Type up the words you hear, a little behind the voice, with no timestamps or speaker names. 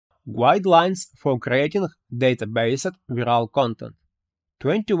Guidelines for creating database viral content.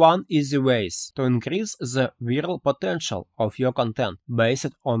 21 easy ways to increase the viral potential of your content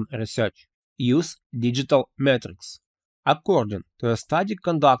based on research. Use digital metrics. According to a study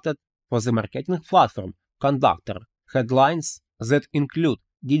conducted for the marketing platform Conductor, headlines that include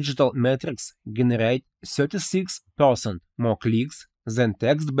digital metrics generate 36% more clicks than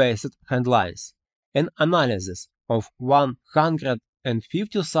text-based headlines. An analysis of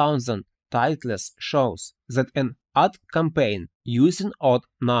 150,000 titles shows that an ad campaign using odd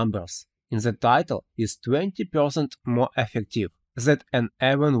numbers in the title is 20% more effective than an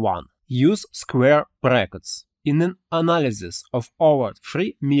even one. Use square brackets. In an analysis of over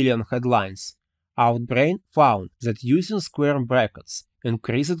 3 million headlines, Outbrain found that using square brackets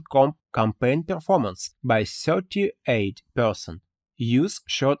increased campaign performance by 38%. Use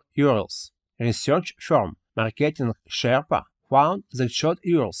short URLs. Research firm Marketing Sherpa found that short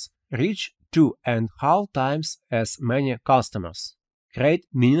URLs reach 2.5 times as many customers. Create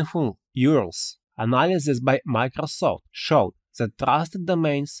meaningful URLs. Analysis by Microsoft showed that trusted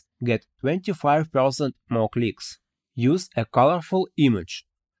domains get 25% more clicks. Use a colorful image.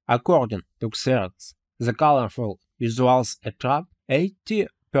 According to Xerox, the colorful visuals attract 80%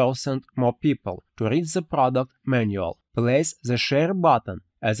 more people to read the product manual. Place the share button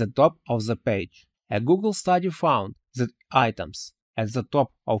at the top of the page. A Google study found that items at the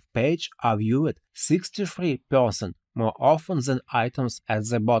top of page are viewed 63% more often than items at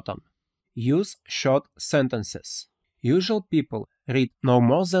the bottom. Use short sentences. Usual people read no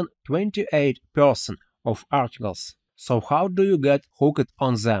more than 28% of articles, so how do you get hooked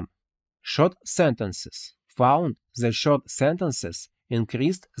on them? Short sentences found that short sentences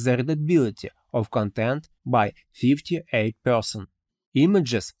increased the readability of content by 58%.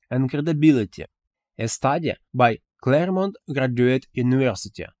 Images and credibility. A study by Claremont Graduate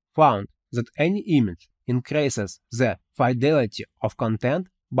University found that any image increases the fidelity of content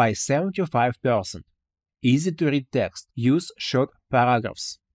by 75%. Easy to read text. Use short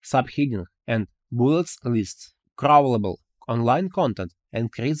paragraphs, subheading, and bullets lists. Crawlable online content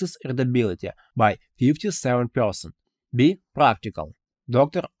increases readability by 57%. Be practical.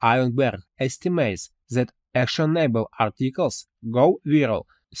 Dr. Ironberg estimates that actionable articles go viral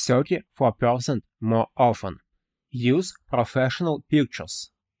 34% more often. Use professional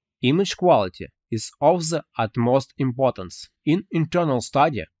pictures. Image quality is of the utmost importance. An internal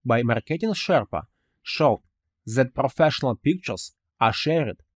study by Marketing Sherpa showed that professional pictures are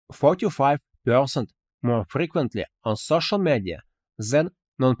shared 45% more frequently on social media than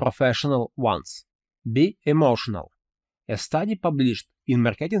non-professional ones. Be emotional. A study published in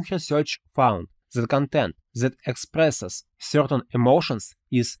Marketing Research found that content that expresses certain emotions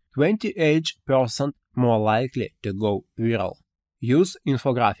is 28% more likely to go viral. Use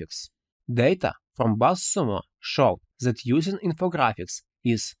infographics. Data from BuzzSumo showed that using infographics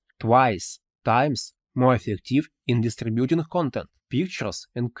is twice times more effective in distributing content. Pictures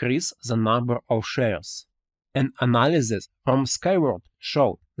increase the number of shares. An analysis from Skyward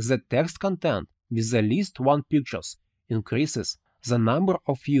showed that text content with at least one picture increases the number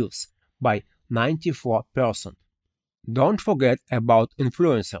of views by 94%. Don't forget about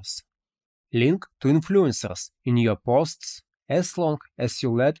influencers. Link to influencers in your posts as long as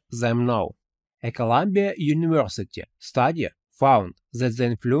you let them know. A Columbia University study found that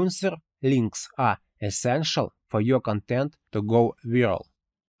the influencer links are essential for your content to go viral.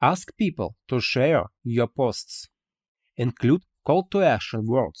 Ask people to share your posts. Include call to action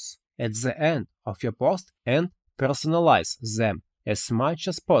words at the end of your post and personalize them as much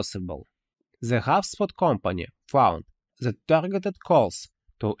as possible. The HubSpot company found that targeted calls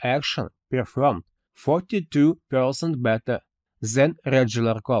to action performed 42% better than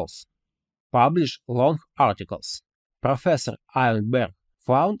regular calls. Publish long articles. Professor Ironberg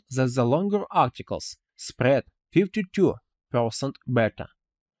found that the longer articles spread 52% better.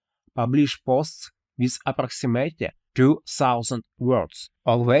 Publish posts with approximately 2,000 words.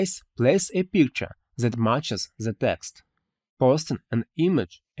 Always place a picture that matches the text. Posting an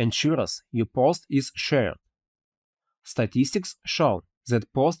image ensures your post is shared. Statistics show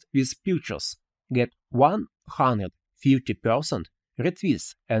that posts with pictures get 150%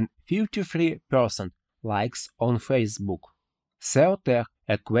 retweets and 53% likes on Facebook. SEO tag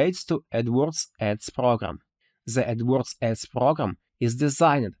equates to AdWords Ads program. The AdWords Ads program is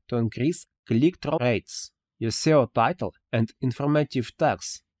designed to increase click-through rates. Your SEO title and informative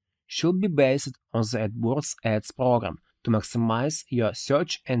tags should be based on the AdWords Ads program to maximize your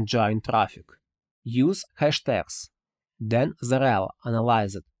search engine traffic. Use hashtags. Dan Zarel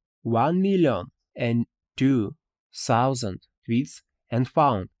analyzed 1,002,000 tweets and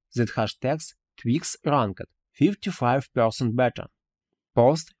found that hashtags tweaks ranked 55% better.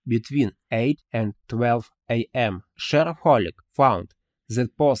 Post between 8 and 12 a.m. Shareaholic found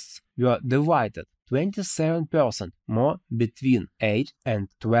that posts were divided 27% more between 8 and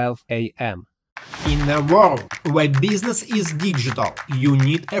 12 a.m. In a world where business is digital, you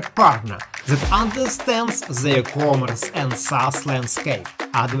need a partner that understands the e-commerce and SaaS landscape.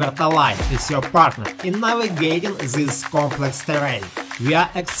 Advertalign is your partner in navigating this complex terrain. We are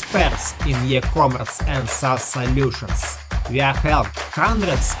experts in e-commerce and SaaS solutions. We have helped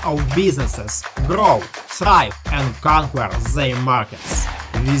hundreds of businesses grow, thrive, and conquer their markets.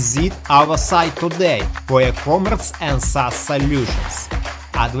 Visit our site today for e-commerce and SaaS solutions.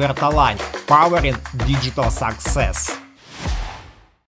 Advertalign, powering digital success.